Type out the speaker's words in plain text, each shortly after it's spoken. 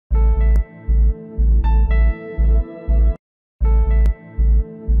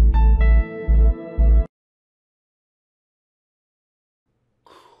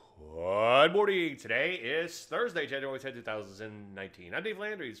Good morning. Today is Thursday, January 10th, 2019. I'm Dave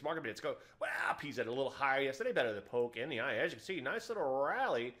Landry. It's market minutes go. Well, P's at a little higher yesterday, better than poke in the eye. As you can see, nice little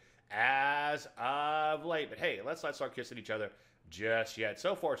rally as of late. But hey, let's not start kissing each other just yet.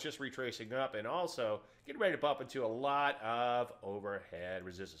 So far, it's just retracing up and also getting ready to bump into a lot of overhead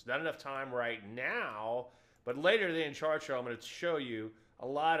resistance. Not enough time right now, but later in the chart show, I'm going to show you a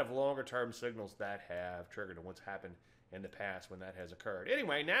lot of longer term signals that have triggered and what's happened in the past when that has occurred.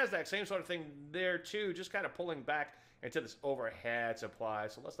 Anyway, NASDAQ, same sort of thing there too, just kind of pulling back into this overhead supply.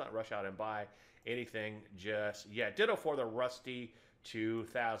 So let's not rush out and buy anything just yet. Ditto for the Rusty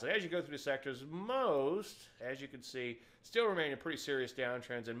 2000. As you go through the sectors, most, as you can see, still remain in pretty serious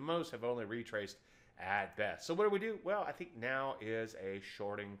downtrends, and most have only retraced at best. So what do we do? Well, I think now is a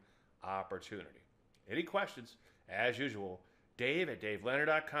shorting opportunity. Any questions? As usual, Dave at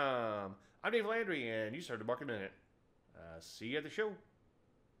DaveLandry.com. I'm Dave Landry, and you started the Market Minute. See you at the show.